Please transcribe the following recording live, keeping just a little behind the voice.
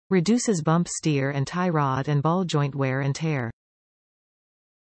Reduces bump steer and tie rod and ball joint wear and tear.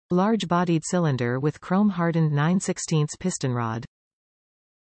 Large bodied cylinder with chrome hardened 9/16 piston rod.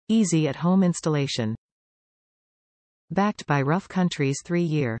 Easy at home installation. Backed by Rough Country's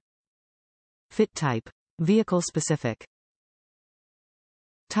 3-year. Fit type. Vehicle specific.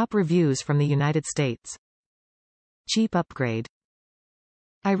 Top reviews from the United States. Cheap upgrade.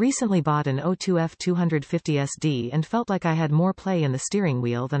 I recently bought an O2F 250SD and felt like I had more play in the steering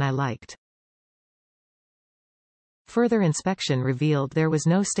wheel than I liked. Further inspection revealed there was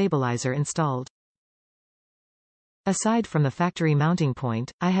no stabilizer installed. Aside from the factory mounting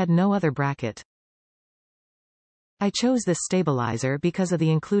point, I had no other bracket. I chose this stabilizer because of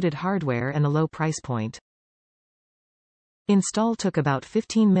the included hardware and the low price point. Install took about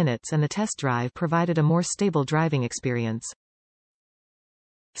 15 minutes and the test drive provided a more stable driving experience.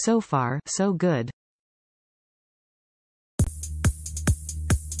 So far, so good.